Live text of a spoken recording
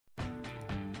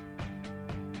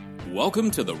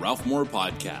Welcome to the Ralph Moore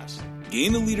Podcast.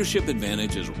 Gain a leadership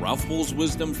advantage as Ralph pulls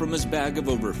wisdom from his bag of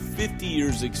over 50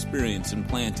 years' experience in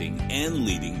planting and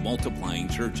leading multiplying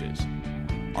churches.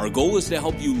 Our goal is to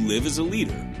help you live as a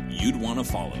leader you'd want to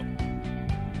follow.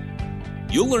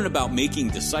 You'll learn about making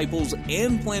disciples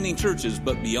and planting churches,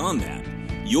 but beyond that,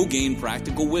 you'll gain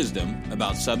practical wisdom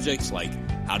about subjects like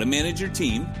how to manage your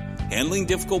team, handling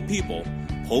difficult people,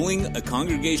 pulling a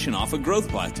congregation off a growth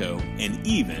plateau, and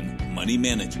even money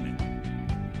management.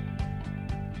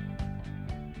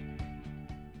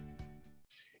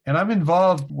 And I'm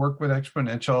involved, work with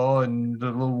Exponential and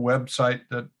the little website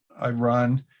that I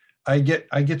run. I get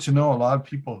to know a lot of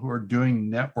people who are doing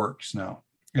networks now.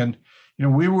 And you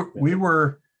know, we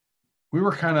were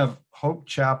kind of Hope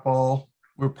Chapel.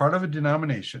 We were part of a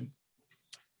denomination.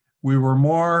 We were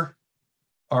more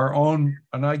our own,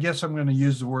 and I guess I'm going to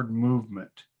use the word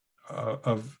movement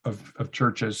of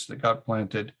churches that got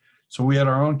planted. So we had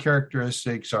our own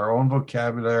characteristics, our own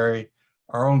vocabulary,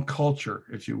 our own culture,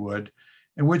 if you would,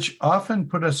 and which often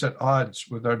put us at odds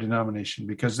with our denomination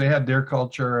because they had their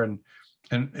culture.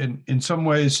 And in some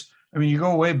ways, I mean, you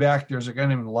go way back, there's a guy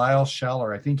named Lyle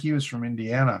Schaller. I think he was from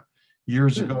Indiana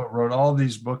years ago, wrote all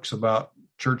these books about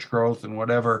church growth and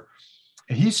whatever.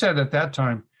 And he said at that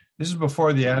time, this is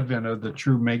before the advent of the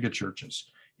true mega churches.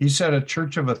 He said a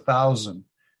church of 1,000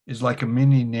 is like a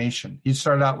mini nation. He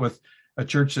started out with a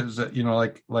church that, you know,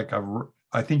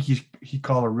 I think he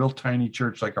called a real tiny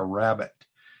church like a rabbit.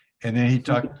 And then he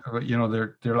talked about, you know,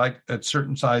 they're like at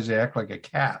certain size, they act like a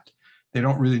cat. They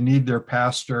don't really need their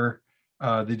pastor.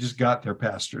 They just got their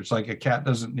pastor. It's like a cat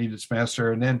doesn't need its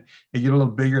master. And then they get a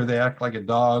little bigger. They act like a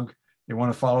dog. They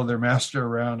want to follow their master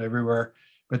around everywhere.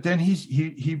 But then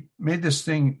he made this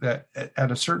thing that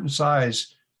at a certain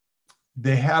size,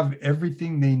 they have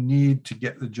everything they need to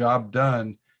get the job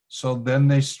done. So then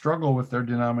they struggle with their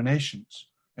denominations.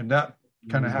 And that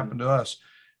kind of happened to us.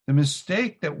 The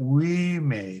mistake that we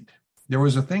made, there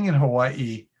was a thing in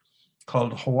Hawaii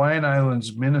called Hawaiian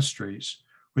Islands Ministries,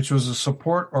 which was a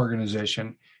support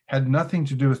organization, had nothing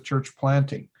to do with church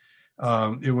planting.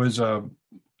 It was a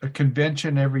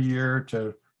convention every year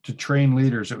to train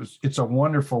leaders. It's a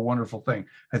wonderful, wonderful thing.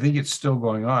 I think it's still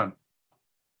going on.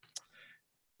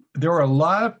 There were a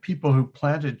lot of people who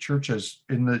planted churches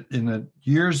in the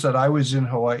years that I was in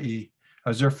Hawaii. I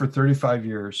was there for 35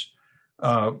 years.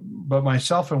 But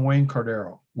myself and Wayne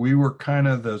Cordero, we were kind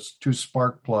of the two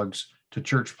spark plugs to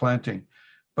church planting.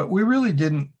 But we really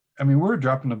didn't, I mean, we were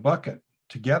dropping the bucket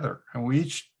together. And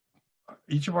we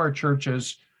each of our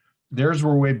churches, theirs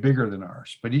were way bigger than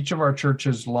ours, but each of our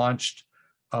churches launched,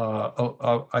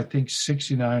 I think,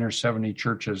 69 or 70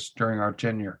 churches during our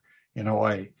tenure in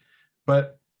Hawaii.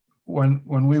 But when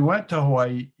we went to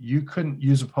Hawaii, you couldn't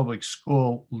use a public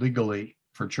school legally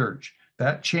for church.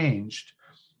 That changed.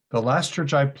 The last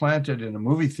church I planted in a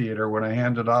movie theater, when I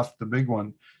handed off the big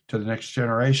one to the next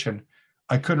generation,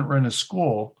 I couldn't run a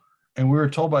school. And we were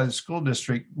told by the school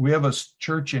district, we have a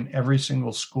church in every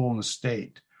single school in the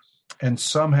state. And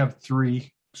some have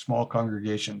 3 small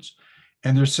congregations.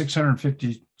 And there's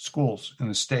 650 schools in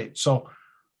the state. So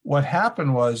what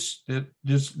happened was that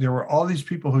there were all these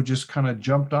people who just kind of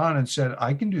jumped on and said,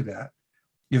 I can do that.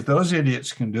 If those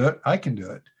idiots can do it, I can do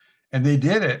it. And they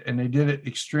did it, and they did it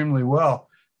extremely well.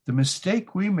 The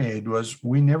mistake we made was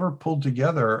we never pulled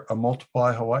together a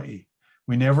Multiply Hawaii.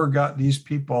 We never got these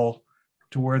people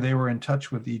to where they were in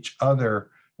touch with each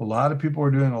other. A lot of people were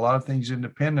doing a lot of things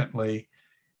independently,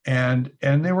 and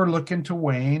they were looking to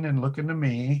Wayne and looking to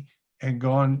me and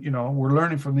going, you know, we're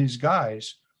learning from these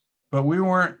guys, but we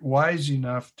weren't wise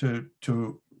enough to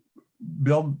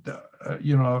build,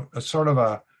 you know, a sort of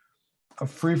a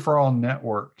free-for-all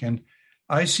network. And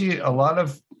I see a lot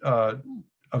of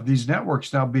these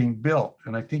networks now being built.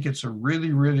 And I think it's a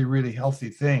really, really, really healthy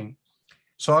thing.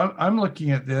 So I'm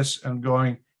looking at this and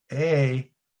going, A,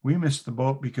 we missed the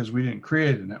boat because we didn't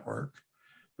create a network.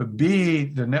 But B,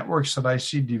 the networks that I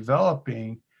see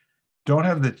developing don't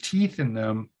have the teeth in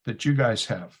them that you guys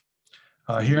have.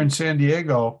 Here in San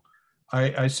Diego,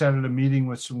 I sat at a meeting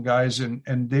with some guys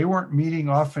and they weren't meeting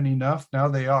often enough. Now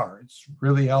they are. It's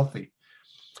really healthy.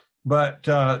 But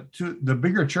the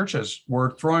bigger churches were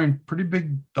throwing pretty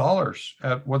big dollars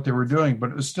at what they were doing,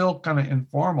 but it was still kind of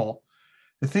informal.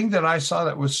 The thing that I saw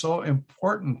that was so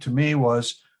important to me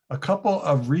was a couple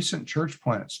of recent church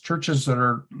plants, churches that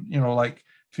are, you know, like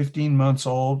 15 months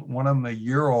old, one of them a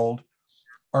year old,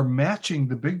 are matching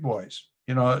the big boys.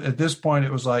 You know, at this point,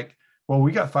 it was like, well,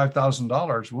 we got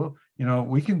 $5,000. Well, you know,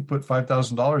 we can put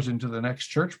 $5,000 into the next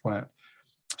church plant.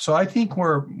 So I think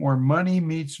where money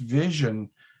meets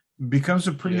vision becomes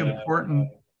a pretty important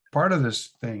part of this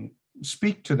thing.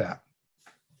 Speak to that.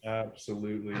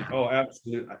 Absolutely. Oh,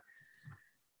 absolutely.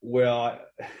 Well,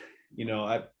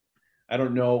 I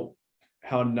don't know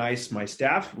how nice my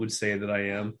staff would say that I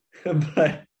am,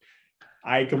 but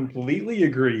I completely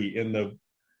agree in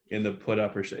the put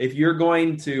up or if you're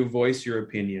going to voice your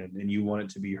opinion and you want it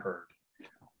to be heard,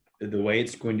 the way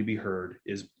it's going to be heard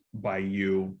is by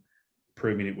you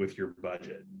proving it with your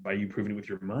budget, by you proving it with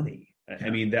your money. I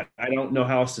mean, that I don't know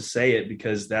how else to say it,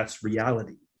 because that's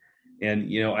reality.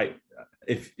 And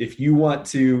if you want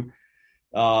to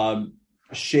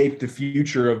shape the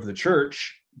future of the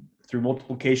church through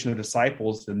multiplication of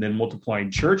disciples and then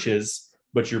multiplying churches,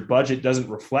 but your budget doesn't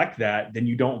reflect that, then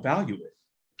you don't value it.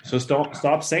 So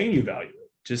stop saying you value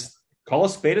it. Just call a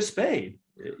spade a spade.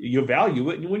 You value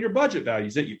it, and when your budget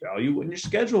values it, you value it when your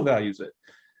schedule values it.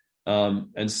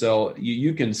 And so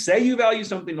you can say you value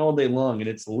something all day long, and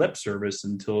it's lip service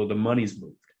until the money's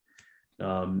moved.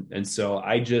 And so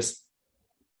I just,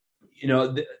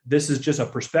 this is just a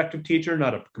perspective teacher,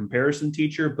 not a comparison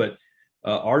teacher, but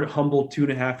our humble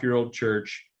 2.5-year-old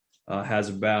church has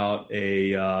about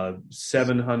a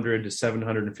 $700,000 to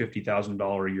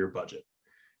 $750,000 a year budget.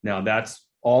 Now, that's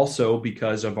also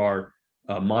because of our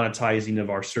monetizing of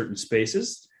our certain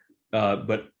spaces.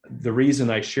 But the reason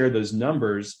I share those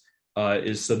numbers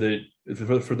is so that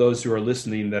for those who are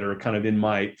listening that are kind of in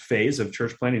my phase of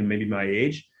church planning, maybe my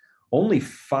age, only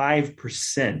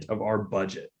 5% of our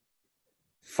budget,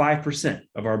 5%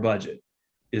 of our budget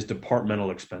is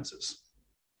departmental expenses.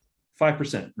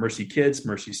 5%, Mercy Kids,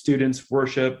 Mercy Students,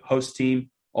 worship, host team,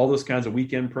 all those kinds of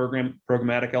weekend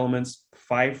programmatic elements,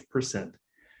 5%.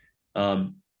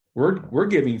 We're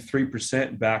giving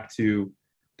 3% back to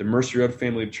the Mercy Road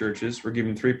family of churches. We're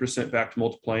giving 3% back to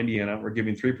Multiply Indiana. We're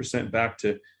giving 3% back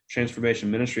to Transformation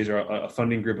Ministries, a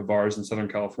funding group of ours in Southern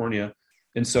California.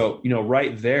 And so,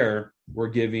 right there, we're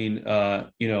giving,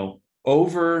 we're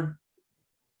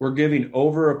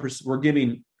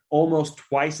giving almost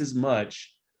twice as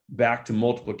much back to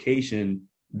multiplication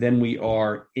than we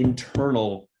are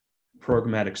internal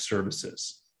programmatic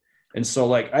services. And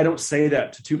so, I don't say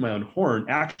that to toot my own horn.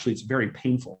 Actually, it's very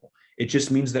painful. It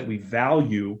just means that we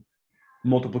value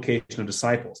multiplication of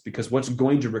disciples, because what's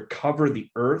going to recover the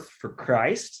earth for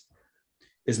Christ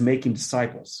is making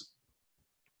disciples.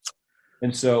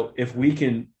 And so if we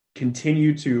can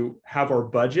continue to have our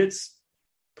budgets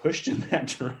pushed in that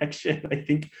direction, I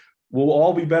think we'll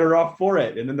all be better off for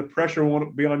it. And then the pressure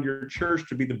won't be on your church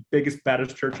to be the biggest,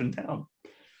 baddest church in town.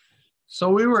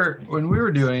 So when we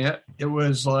were doing it, it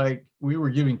was like we were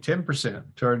giving 10%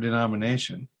 to our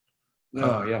denomination.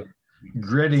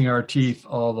 Gritting our teeth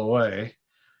all the way.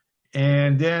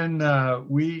 And then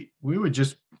we would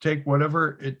just take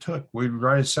whatever it took. We'd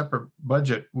write a separate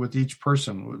budget with each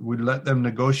person. We'd let them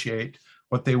negotiate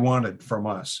what they wanted from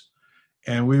us.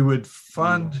 And we would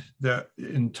fund the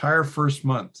entire first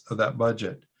month of that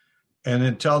budget, and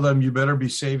then tell them, you better be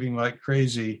saving like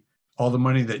crazy all the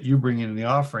money that you bring in the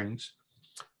offerings.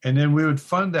 And then we would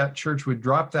fund that church. We'd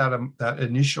drop that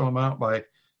initial amount by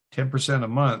 10% a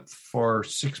month for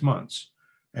 6 months.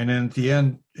 And then at the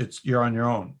end, you're on your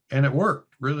own. And it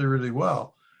worked really, really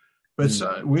well. But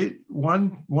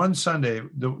one Sunday,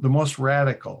 the most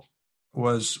radical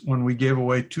was when we gave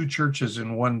away 2 churches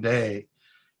in one day.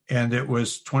 And it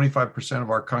was 25% of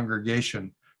our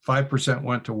congregation. 5%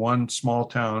 went to one small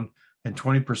town, and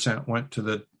 20% went to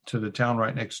the town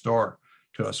right next door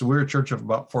to us. So we were a church of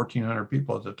about 1,400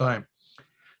 people at the time.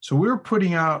 So we were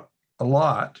putting out a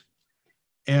lot.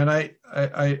 And I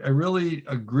really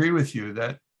agree with you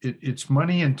that it's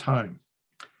money and time.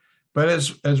 But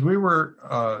as we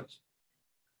were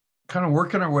kind of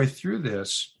working our way through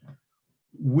this,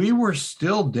 we were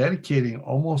still dedicating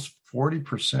almost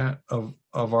 40% of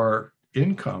our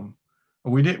income.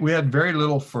 We had very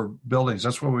little for buildings.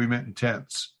 That's what we meant in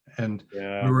tents. And we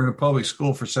were in a public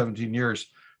school for 17 years.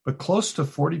 But close to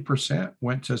 40%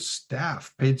 went to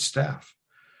staff, paid staff.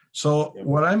 So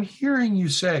what I'm hearing you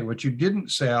say, what you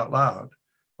didn't say out loud,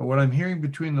 but what I'm hearing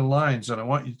between the lines, and I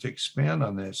want you to expand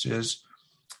on this, is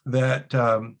that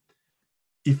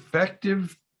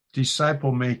effective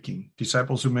disciple making,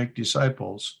 disciples who make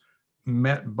disciples,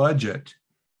 met budget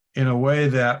in a way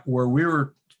that where we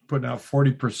were putting out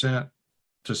 40%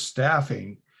 to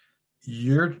staffing,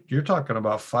 you're talking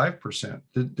about 5%.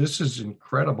 This is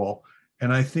incredible.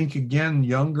 And I think, again,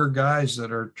 younger guys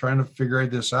that are trying to figure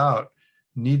this out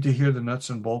need to hear the nuts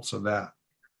and bolts of that.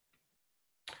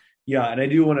 Yeah, and I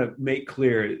do want to make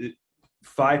clear,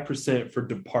 5% for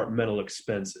departmental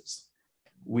expenses.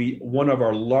 One of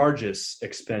our largest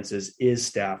expenses is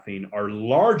staffing. Our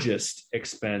largest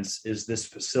expense is this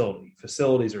facility.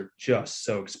 Facilities are just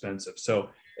so expensive. So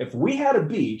if we had a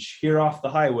beach here off the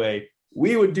highway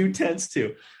We would do tents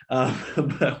too,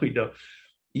 but we don't.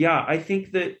 Yeah, I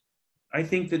think that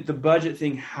the budget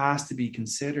thing has to be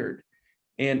considered.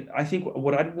 And I think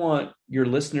what I'd want your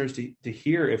listeners to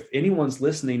hear, if anyone's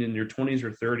listening in your 20s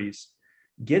or 30s,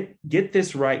 get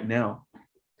this right now.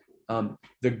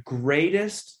 The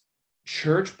greatest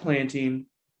church planting,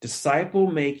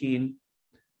 disciple making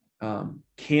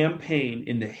campaign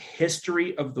in the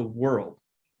history of the world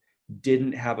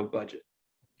didn't have a budget.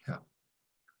 Yeah.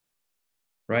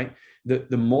 Right?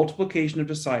 The multiplication of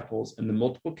disciples and the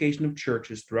multiplication of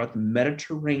churches throughout the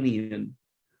Mediterranean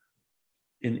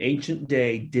in ancient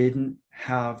day didn't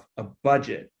have a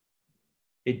budget.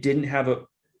 It didn't have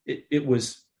it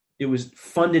was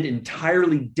funded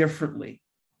entirely differently.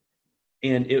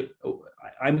 And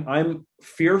I'm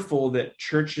fearful that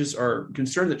churches are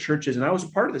concerned that churches, and I was a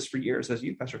part of this for years as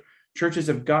youth pastor, churches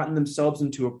have gotten themselves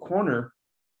into a corner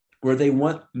where they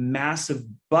want massive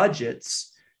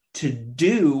budgets to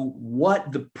do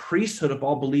what the priesthood of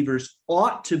all believers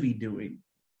ought to be doing.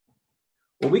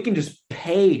 Well, we can just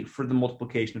pay for the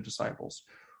multiplication of disciples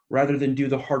rather than do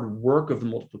the hard work of the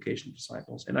multiplication of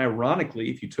disciples. And ironically,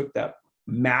 if you took that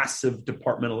massive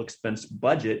departmental expense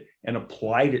budget and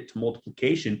applied it to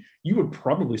multiplication, you would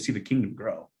probably see the kingdom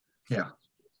grow. Yeah.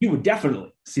 You would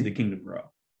definitely see the kingdom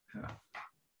grow. Yeah.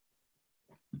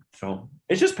 So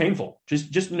it's just painful.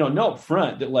 Just know up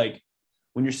front that, like,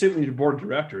 when you're sitting with your board of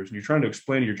directors and you're trying to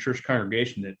explain to your church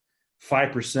congregation that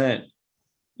 5%,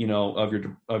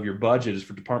 of your budget is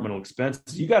for departmental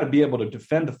expenses, you got to be able to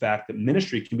defend the fact that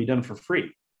ministry can be done for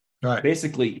free. Right.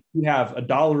 Basically, you have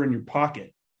 $1 in your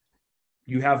pocket,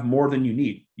 you have more than you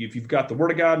need. If you've got the word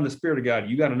of God and the spirit of God,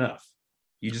 you got enough.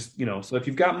 You just, so if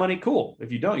you've got money, cool.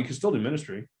 If you don't, you can still do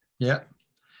ministry. Yeah.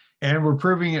 And we're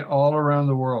proving it all around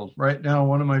the world. Right now,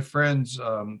 one of my friends,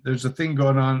 there's a thing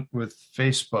going on with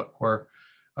Facebook where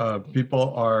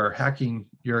people are hacking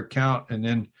your account and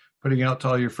then putting out to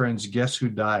all your friends, guess who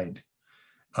died?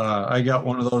 I got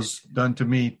one of those done to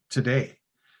me today,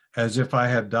 as if I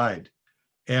had died.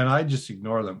 And I just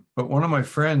ignore them. But one of my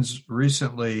friends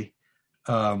recently,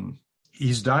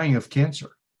 he's dying of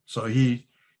cancer. So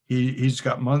he's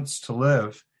got months to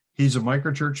live. He's a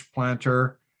microchurch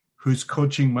planter who's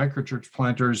coaching microchurch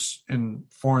planters in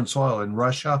foreign soil, in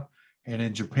Russia and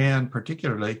in Japan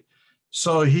particularly.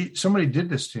 So somebody did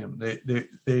this to him.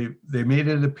 They made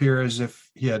it appear as if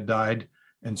he had died,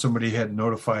 and somebody had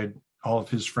notified all of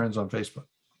his friends on Facebook.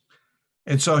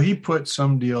 And so he put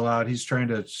some deal out. He's trying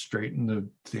to straighten the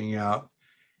thing out.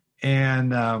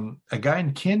 And a guy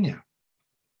in Kenya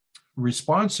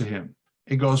responds to him.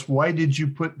 He goes, "Why did you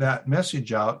put that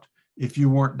message out if you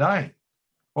weren't dying?"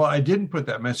 "Well, I didn't put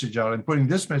that message out. I'm putting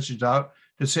this message out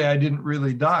to say I didn't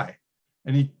really die."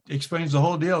 And he explains the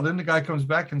whole deal. Then the guy comes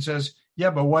back and says,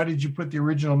 "Yeah, but why did you put the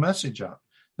original message out?"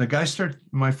 The guy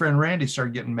my friend Randy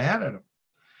started getting mad at him.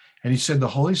 And he said, the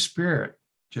Holy Spirit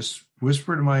just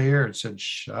whispered in my ear and said,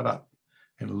 "Shut up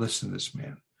and listen to this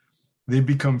man." They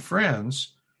become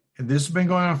friends. And this has been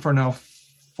going on for now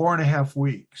 4.5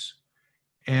 weeks.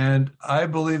 And I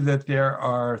believe that there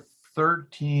are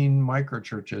 13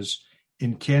 microchurches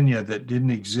in Kenya that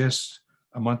didn't exist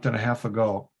a month and a half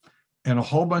ago, and a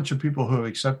whole bunch of people who have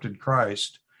accepted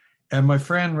Christ. And my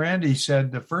friend Randy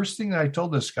said, the first thing that I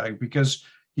told this guy, because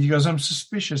he goes, "I'm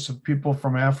suspicious of people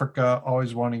from Africa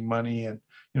always wanting money, and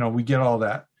we get all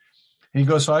that." And he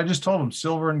goes, "So I just told him,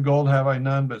 silver and gold have I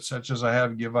none, but such as I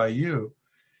have give I you."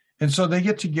 And so they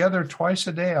get together twice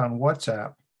a day on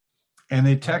WhatsApp, and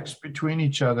they text between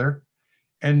each other.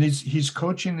 And he's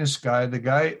coaching this guy. The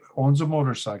guy owns a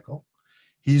motorcycle.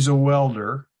 He's a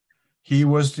welder. He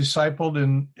was discipled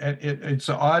in, it's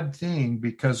an odd thing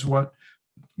because what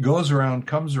goes around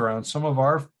comes around. Some of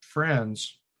our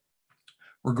friends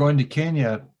were going to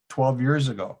Kenya 12 years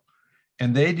ago,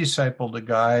 and they discipled a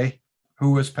guy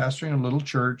who was pastoring a little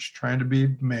church, trying to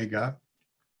be mega,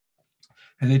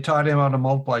 and they taught him how to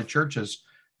multiply churches.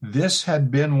 This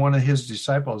had been one of his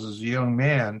disciples as a young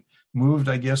man, moved,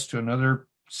 I guess, to another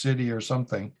city or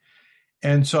something.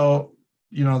 And so,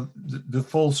 the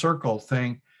full circle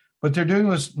thing. What they're doing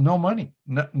was no money,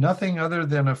 nothing other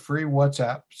than a free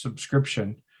WhatsApp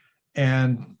subscription.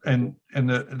 And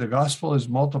the gospel is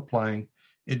multiplying.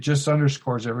 It just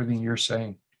underscores everything you're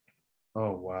saying.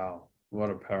 Oh, wow. What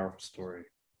a powerful story.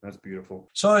 That's beautiful.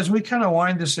 So as we kind of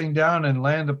wind this thing down and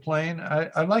land the plane,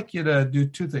 I'd like you to do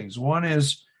two things. One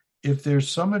is, if there's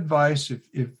some advice,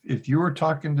 if you were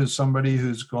talking to somebody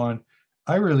who's going,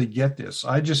 "I really get this.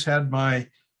 I just had my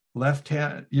left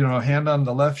hand, hand on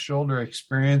the left shoulder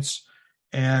experience,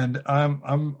 and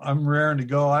I'm raring to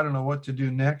go. I don't know what to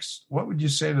do next." What would you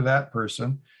say to that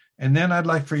person? And then I'd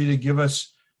like for you to give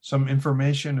us some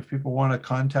information if people want to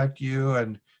contact you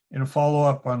and follow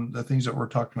up on the things that we're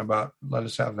talking about? Let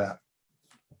us have that.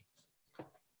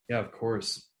 Yeah, of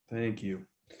course. Thank you.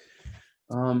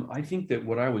 I think that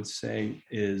what I would say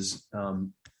is,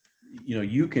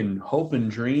 you can hope and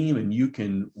dream and you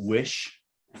can wish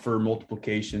for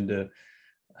multiplication to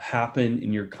happen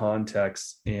in your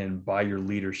context and by your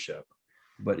leadership.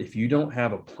 But if you don't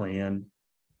have a plan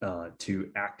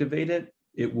to activate it,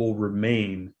 it will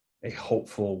remain a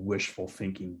hopeful, wishful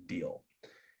thinking deal.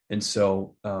 And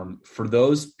so for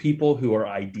those people who are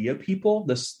idea people,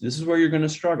 this is where you're going to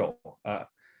struggle.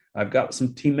 I've got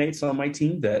some teammates on my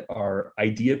team that are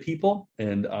idea people,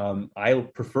 and I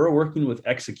prefer working with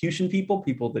execution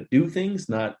people that do things,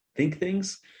 not think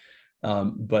things.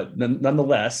 But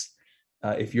nonetheless,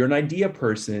 if you're an idea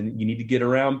person, you need to get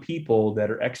around people that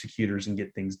are executors and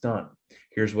get things done.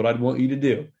 Here's what I'd want you to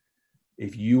do.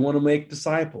 If you want to make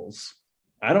disciples,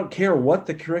 I don't care what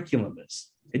the curriculum is.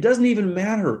 It doesn't even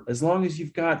matter as long as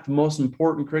you've got the most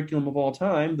important curriculum of all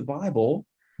time, the Bible,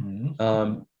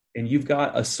 and you've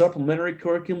got a supplementary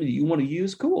curriculum that you want to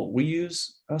use. Cool. We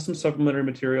use some supplementary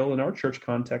material in our church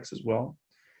context as well.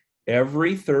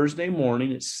 Every Thursday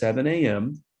morning at 7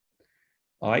 a.m.,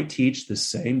 I teach the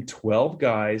same 12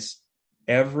 guys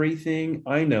everything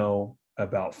I know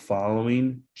about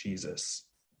following Jesus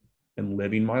and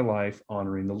living my life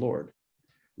honoring the Lord.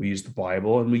 We use the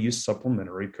Bible and we use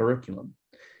supplementary curriculum.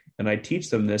 And I teach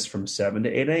them this from 7 to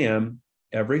 8 a.m.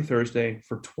 every Thursday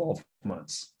for 12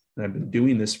 months. And I've been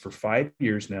doing this for 5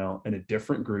 years now in a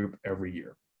different group every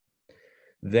year.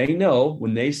 They know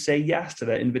when they say yes to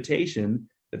that invitation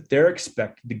that they're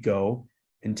expected to go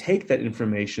and take that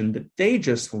information that they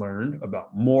just learned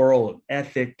about moral and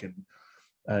ethic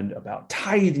and about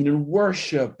tithing and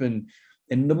worship and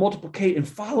the multiplication and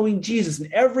following Jesus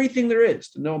and everything there is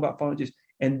to know about following Jesus.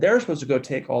 And they're supposed to go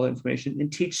take all the information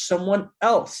and teach someone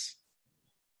else.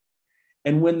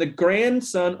 And when the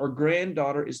grandson or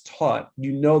granddaughter is taught,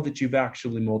 you know that you've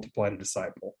actually multiplied a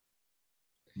disciple.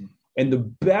 And the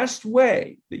best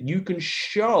way that you can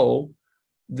show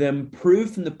them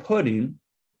proof in the pudding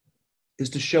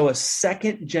is to show a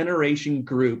second generation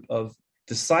group of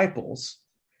disciples,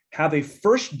 have a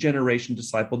first generation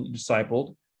disciple that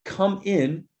discipled come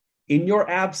in your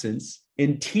absence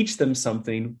and teach them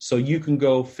something so you can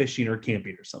go fishing or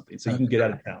camping or something, so you can get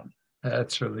out of town.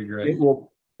 That's really great.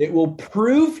 It will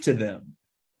prove to them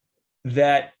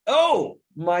that, oh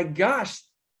my gosh,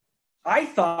 I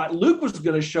thought Luke was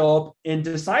going to show up and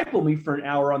disciple me for an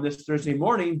hour on this Thursday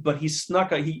morning, but he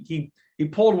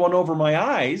pulled one over my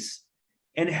eyes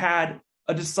and had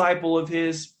a disciple of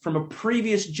his from a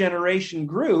previous generation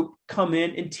group come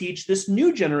in and teach this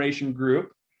new generation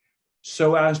group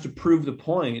so as to prove the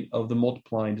point of the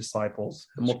multiplying disciples,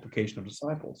 the multiplication of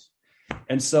disciples.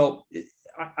 And so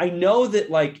I know that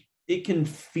it can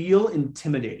feel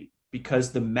intimidating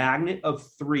because the magnet of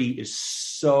 3 is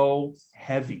so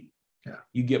heavy. Yeah.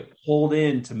 You get pulled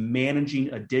into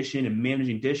managing addition and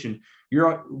managing addition.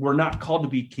 We're not called to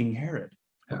be King Herod.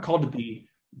 We're called to be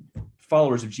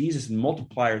followers of Jesus and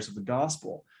multipliers of the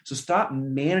gospel. So stop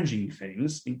managing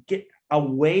things and get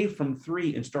away from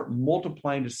 3 and start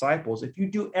multiplying disciples. If you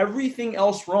do everything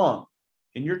else wrong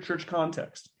in your church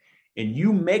context and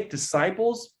you make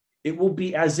disciples, it will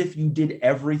be as if you did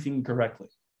everything correctly.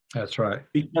 That's right.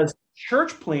 Because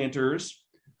church planters,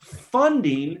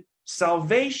 funding,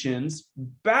 salvations,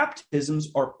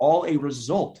 baptisms are all a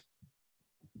result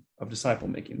of disciple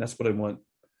making. That's what I want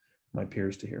my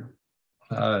peers to hear.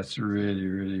 That's really,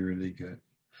 really, really good.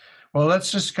 Well,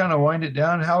 let's just kind of wind it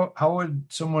down. How would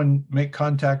someone make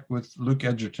contact with Luke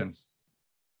Edgerton?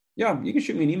 Yeah, you can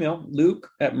shoot me an email,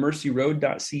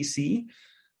 luke@mercyroad.cc.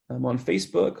 I'm on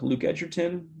Facebook, Luke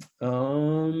Edgerton.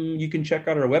 You can check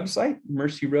out our website,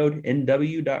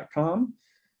 mercyroadnw.com.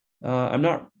 I'm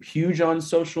not huge on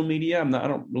social media. I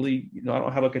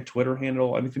don't have a Twitter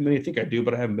handle. I think I do,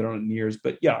 but I haven't been on it in years.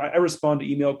 But yeah, I respond to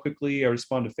email quickly. I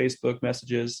respond to Facebook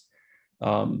messages.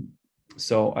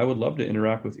 So I would love to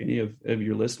interact with any of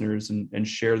your listeners and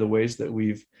share the ways that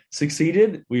we've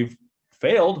succeeded. We've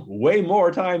failed way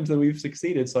more times than we've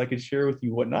succeeded. So I could share with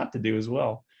you what not to do as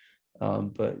well.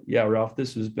 But yeah, Ralph,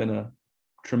 this has been a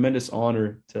tremendous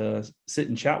honor to sit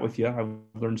and chat with you. I've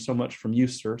learned so much from you,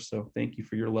 sir. So thank you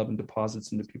for your love and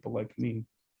deposits into people like me.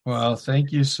 Well,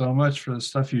 thank you so much for the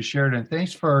stuff you shared. And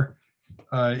thanks for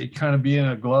it kind of being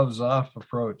a gloves off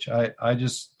approach. I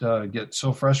just get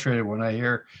so frustrated when I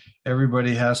hear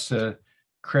everybody has to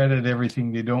credit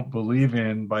everything they don't believe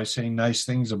in by saying nice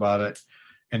things about it.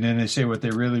 And then they say what they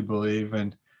really believe.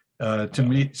 And to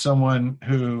meet someone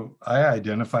who I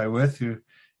identify with, who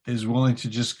is willing to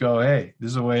just go, hey, this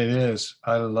is the way it is.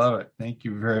 I love it. Thank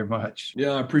you very much.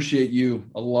 Yeah, I appreciate you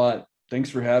a lot. Thanks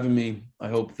for having me. I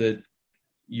hope that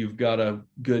you've got a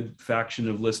good faction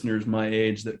of listeners my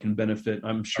age that can benefit.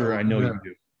 I'm sure I know you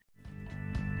do.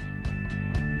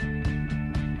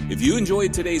 If you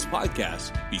enjoyed today's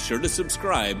podcast, be sure to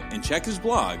subscribe and check his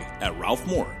blog at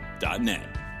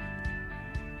ralphmoore.net.